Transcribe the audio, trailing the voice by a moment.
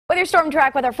With your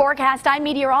StormTRACK weather forecast, I'm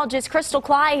meteorologist Krystal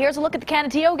Klei. Here's a look at the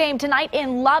Canadeo game tonight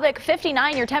in Lubbock.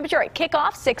 59 your temperature at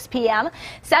kickoff, 6 p.m.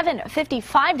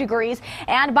 55 degrees,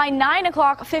 and by 9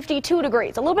 o'clock, 52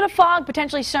 degrees. A little bit of fog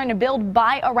potentially starting to build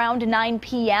by around 9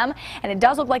 p.m. and it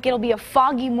does look like it'll be a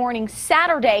foggy morning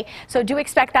Saturday, so do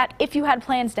expect that if you had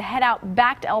plans to head out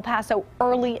back to El Paso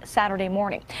early Saturday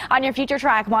morning. On your future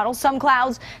track model, some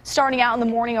clouds starting out in the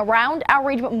morning around our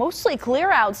region, but mostly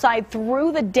clear outside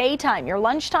through the daytime. Your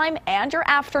lunchtime and your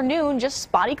afternoon, just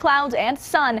spotty clouds and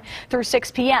sun through 6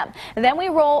 p.m. Then we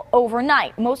roll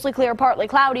overnight, mostly clear, partly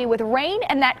cloudy with rain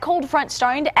and that cold front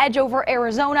starting to edge over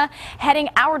Arizona, heading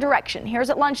our direction. Here's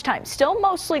at lunchtime, still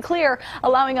mostly clear,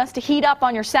 allowing us to heat up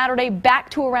on your Saturday back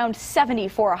to around 70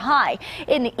 for a high.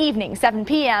 In the evening, 7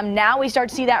 p.m., now we start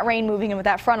to see that rain moving in with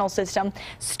that frontal system,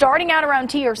 starting out around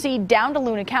TRC down to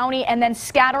Luna County and then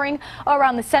scattering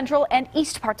around the central and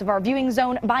east parts of our viewing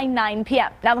zone by 9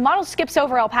 p.m. Now the model skips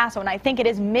over El Paso, and I think it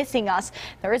is missing us.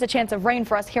 There is a chance of rain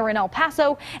for us here in El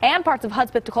Paso and parts of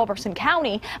Hudspeth to Culberson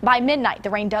County. By midnight, the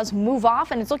rain does move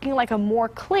off, and it's looking like a more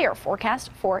clear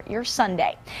forecast for your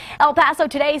Sunday. El Paso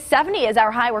today, 70 is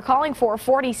our high. We're calling for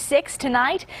 46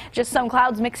 tonight. Just some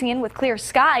clouds mixing in with clear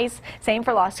skies. Same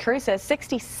for Las Cruces,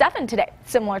 67 today.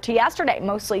 Similar to yesterday,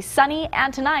 mostly sunny,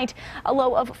 and tonight a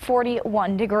low of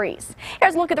 41 degrees.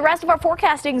 Here's a look at the rest of our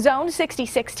forecasting zone.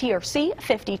 66 TRC,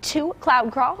 52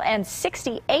 Cloudcroft, and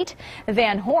 68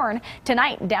 Van Horn.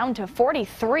 Tonight down to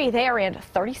 43 there and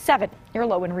 37 your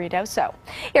low in Ruidoso.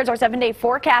 Here's our 7-day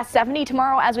forecast. 70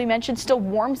 tomorrow, as we mentioned, still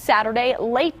warm Saturday,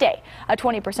 late day, a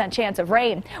 20% chance of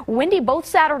rain. Windy both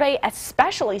Saturday,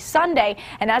 especially Sunday,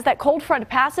 and as that cold front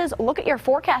passes, look at your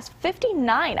forecast.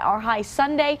 59 our high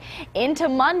Sunday into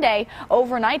Monday.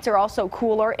 Overnights are also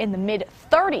cooler in the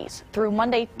mid-30s through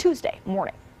Monday, Tuesday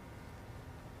morning.